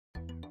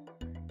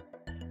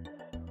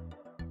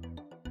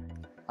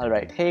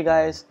Alright, hey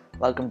guys,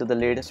 welcome to the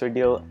latest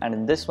video, and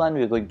in this one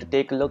we're going to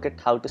take a look at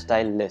how to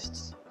style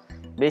lists.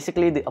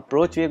 Basically the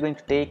approach we are going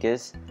to take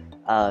is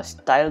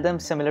style them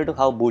similar to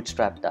how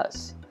Bootstrap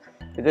does,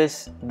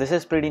 because this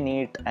is pretty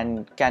neat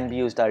and can be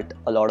used at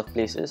a lot of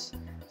places.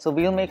 So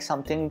we'll make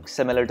something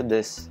similar to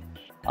this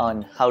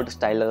on how to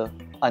style a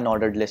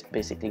unordered list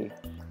basically.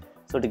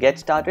 So to get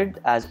started,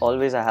 as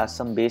always, I have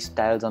some base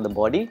styles on the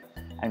body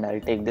and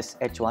I'll take this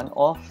H1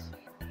 off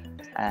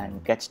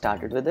and get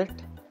started with it.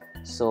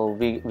 So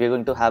we're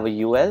going to have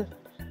a UL,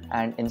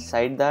 and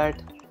inside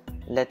that,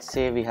 let's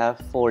say we have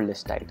 4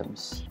 list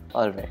items.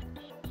 Alright,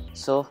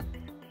 so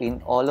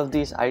in all of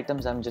these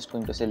items I'm just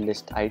going to say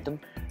list item.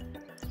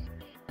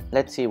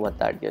 Let's see what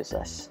that gives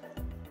us.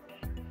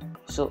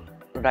 So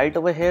right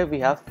over here we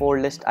have 4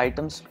 list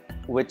items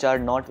which are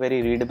not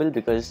very readable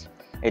because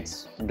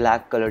it's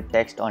black colored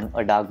text on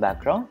a dark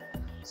background.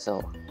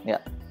 So yeah,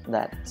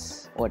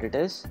 that's what it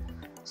is.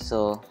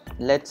 So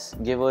let's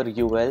give our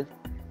UL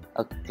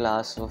a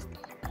class of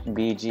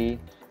BG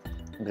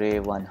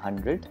gray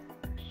 100.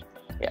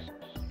 Yeah,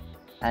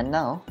 and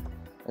now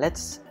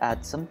let's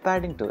add some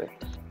padding to it.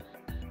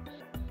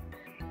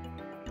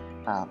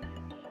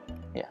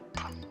 Yeah,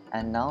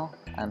 and now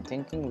I'm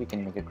thinking we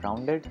can make it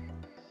rounded,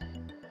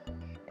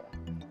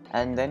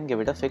 and then give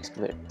it a fixed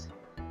width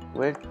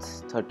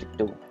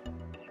 32.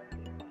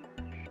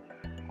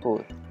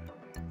 Cool.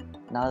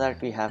 Now that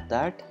we have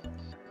that,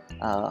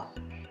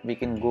 we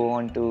can go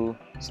on to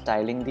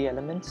styling the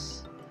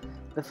elements.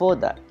 Before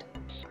that,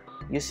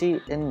 you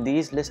see in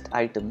these list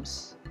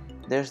items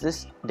there's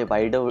this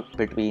divider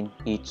between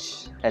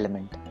each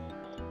element,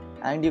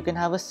 and you can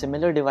have a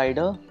similar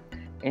divider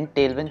in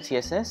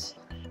Tailwindcss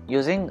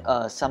using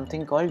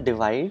something called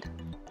divide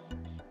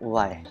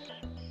y.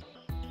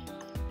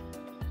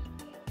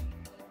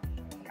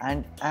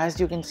 And as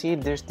you can see,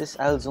 there's this,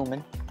 I'll zoom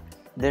in,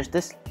 there's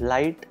this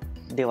light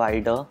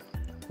divider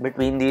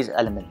between these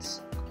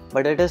elements,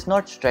 but it is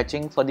not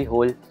stretching for the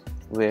whole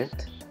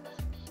width,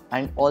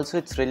 and also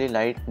it's really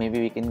light. Maybe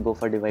we can go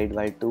for divide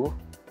by 2.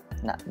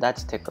 Nah,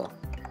 that's thicker,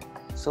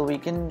 so we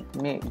can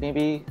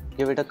maybe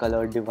give it a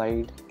color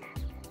divide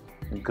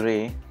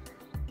gray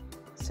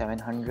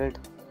 700.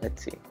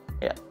 Let's see.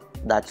 Yeah,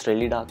 that's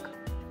really dark.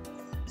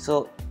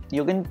 So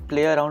you can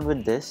play around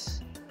with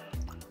this.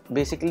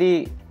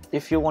 Basically,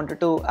 if you wanted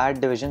to add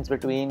divisions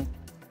between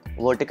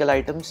vertical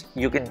items,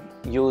 you can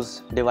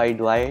use divide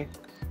y,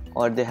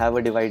 or they have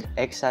a divide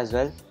x as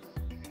well.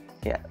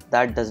 Yeah,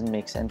 that doesn't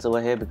make sense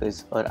over here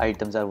because our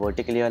items are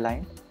vertically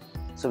aligned.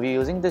 So we're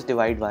using this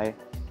divide y,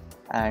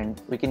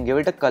 and we can give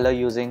it a color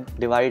using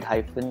divide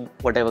hyphen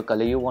whatever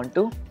color you want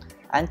to,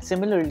 and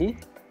similarly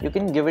you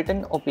can give it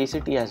an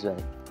opacity as well.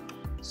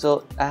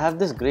 So I have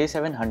this gray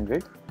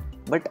 700,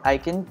 but I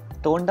can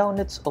tone down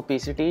its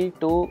opacity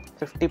to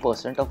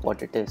 50% of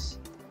what it is.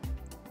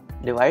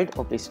 Divide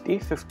opacity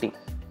 50.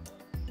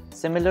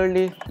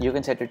 Similarly, you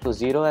can set it to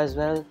 0 as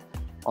well,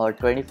 or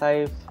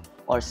 25,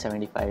 or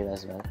 75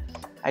 as well.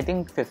 I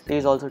think 50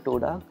 is also too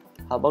dark.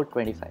 How about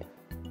 25?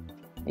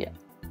 Yeah,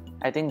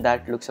 I think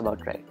that looks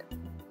about right.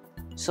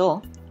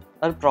 So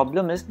our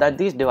problem is that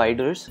these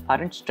dividers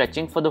aren't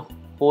stretching for the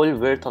whole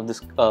width of this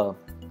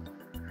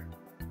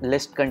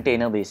list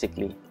container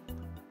basically.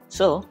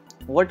 So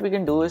what we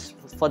can do is,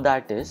 for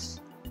that is,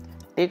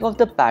 take off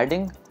the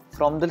padding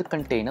from the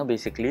container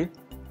basically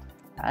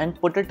and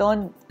put it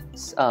on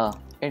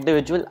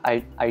individual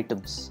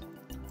items,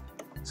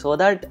 so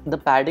that the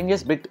padding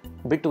is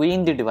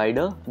between the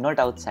divider, not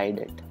outside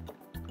it.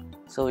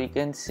 So we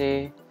can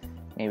say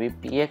maybe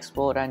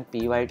px4 and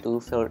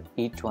py2 for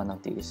each one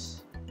of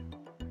these.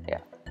 Yeah,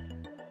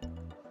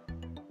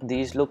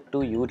 these look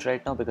too huge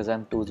right now because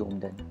I'm too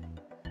zoomed in,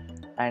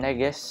 and I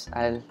guess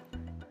I'll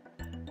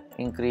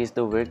increase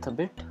the width a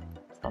bit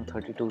from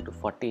 32 to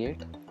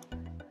 48.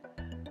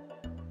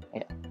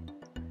 Yeah,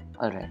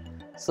 alright,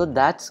 so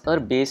that's our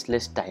base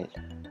list style.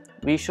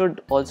 We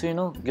should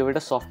also give it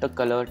a softer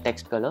color,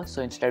 text color.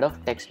 So instead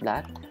of text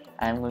black,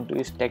 I am going to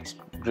use text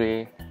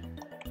gray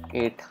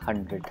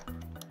 800.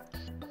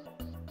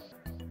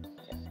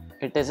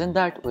 It isn't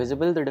that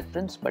visible, the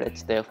difference, but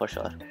it's there for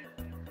sure.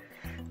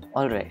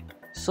 Alright,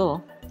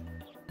 so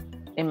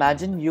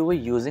imagine you were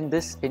using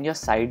this in your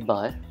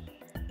sidebar,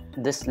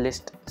 this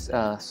list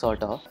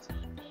sort of,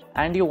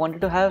 and you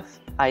wanted to have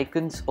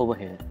icons over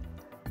here.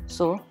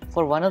 So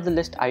for one of the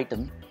list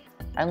item,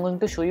 I'm going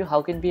to show you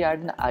how can we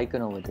add an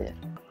icon over there.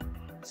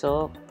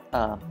 So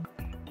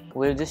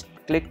we'll just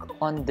click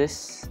on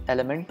this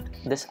element,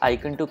 this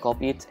icon, to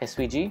copy its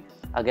SVG.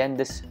 Again,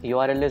 this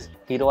URL is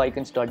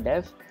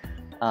heroicons.dev.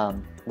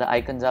 The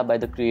icons are by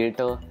the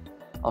creator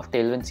of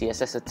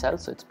Tailwindcss itself,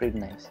 so it's pretty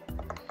nice.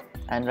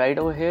 And right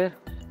over here,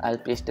 I'll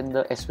paste in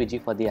the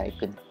SVG for the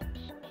icon.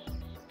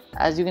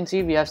 As you can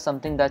see, we have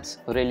something that's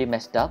really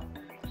messed up.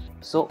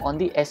 So on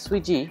the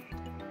SVG,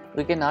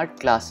 we can add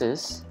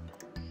classes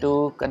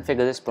to configure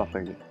this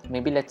properly.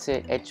 Maybe let's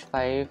say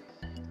h5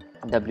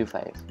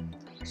 w5.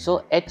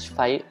 So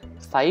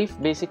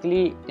h5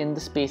 basically in the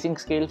spacing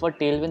scale for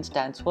Tailwind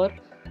stands for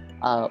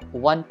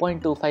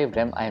 1.25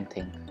 rem, I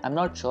think. I'm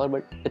not sure,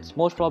 but it's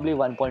most probably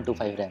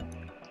 1.25 rem.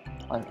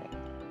 Alright,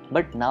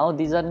 but now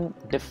these are in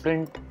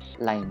different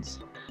lines.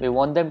 We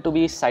want them to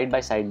be side by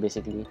side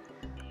basically,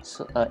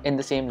 so in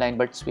the same line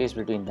but space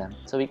between them.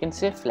 So we can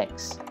say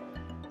flex.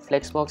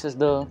 Flexbox is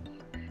the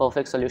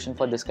perfect solution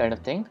for this kind of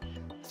thing.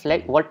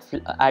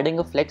 Adding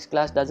a flex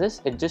class does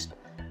is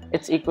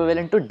it's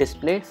equivalent to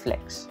display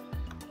flex,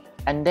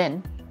 and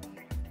then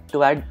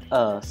to add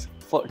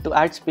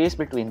space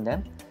between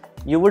them,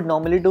 you would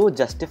normally do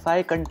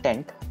justify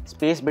content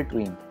space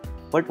between.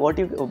 But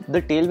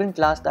the Tailwind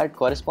class that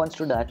corresponds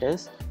to that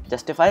is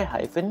justify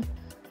hyphen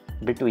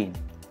between.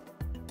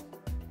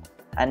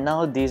 And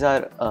now these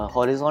are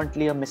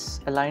horizontally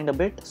misaligned a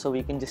bit, so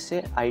we can just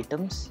say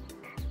items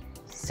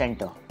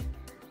center.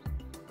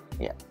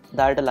 Yeah,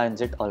 that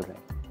aligns it all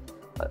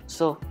right.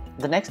 So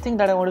the next thing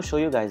that I want to show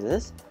you guys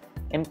is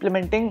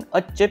implementing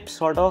a chip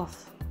sort of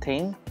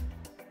thing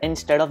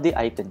instead of the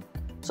icon.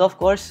 So of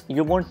course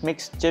you won't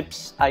mix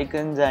chips,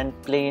 icons and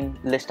plain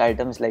list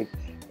items like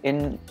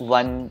in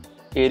one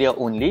area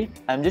only.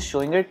 I'm just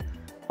showing it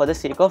for the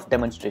sake of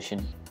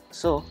demonstration.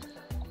 So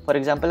for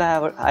example,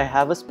 I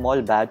have a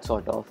small badge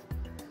sort of.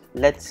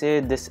 Let's say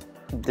this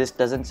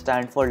doesn't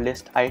stand for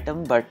list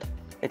item, but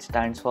it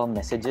stands for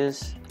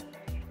messages,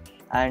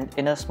 and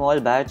in a small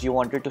badge you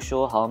wanted to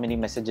show how many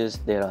messages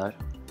there are.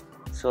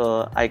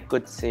 So I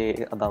could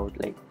say about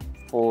like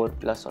 4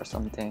 plus or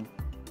something.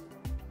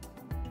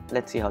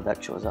 Let's see how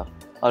that shows up.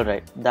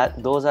 Alright,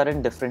 those are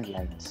in different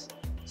lines.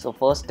 So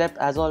first step,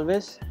 as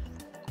always,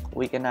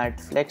 we can add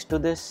flex to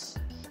this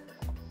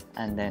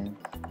and then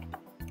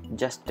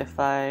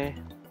justify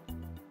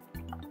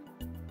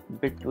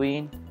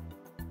between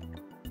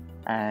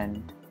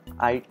and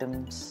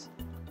items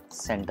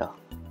center.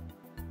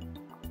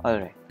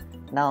 Alright,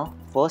 now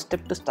first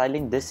step to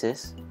styling this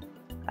is,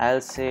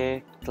 I'll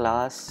say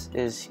class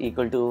is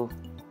equal to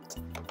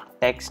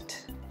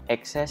text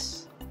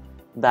XS.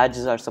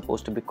 Badges are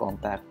supposed to be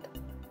compact.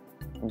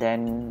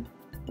 Then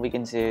we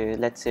can say,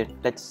 let's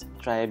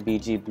try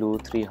BG blue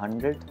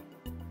 300,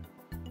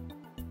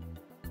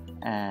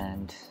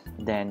 and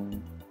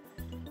then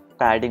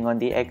padding on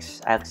the X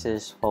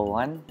axis for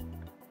 1,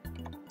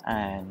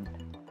 and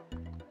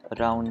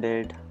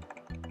rounded,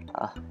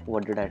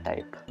 what did I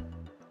type?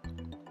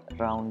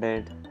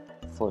 Rounded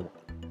full.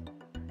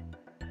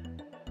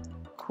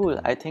 Cool,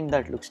 I think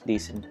that looks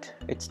decent.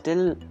 It's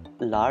still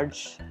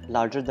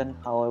larger than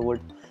how I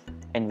would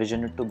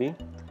envision it to be,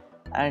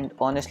 and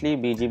honestly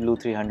BG blue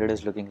 300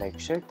 is looking like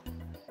shit,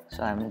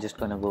 so I'm just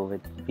gonna go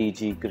with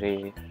BG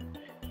gray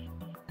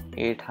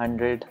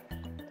 800,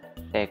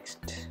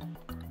 text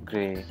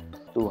gray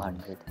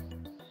 200.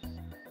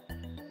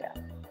 Yeah,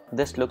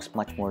 this looks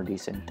much more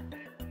decent.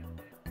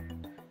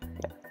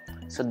 Yeah,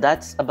 so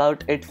that's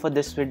about it for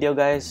this video,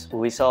 guys.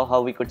 We saw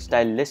how we could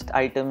style list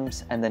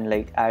items and then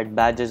like add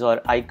badges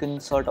or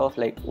icons, sort of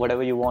like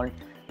whatever you want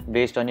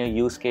based on your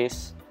use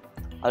case.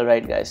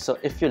 Alright guys, so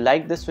if you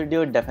like this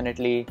video,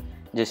 definitely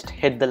just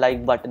hit the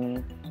like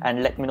button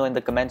and let me know in the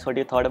comments what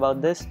you thought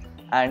about this.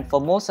 And for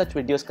more such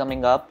videos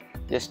coming up,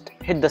 just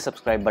hit the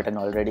subscribe button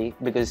already,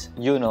 because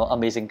you know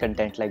amazing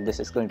content like this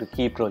is going to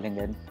keep rolling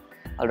in.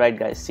 Alright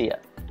guys, see ya.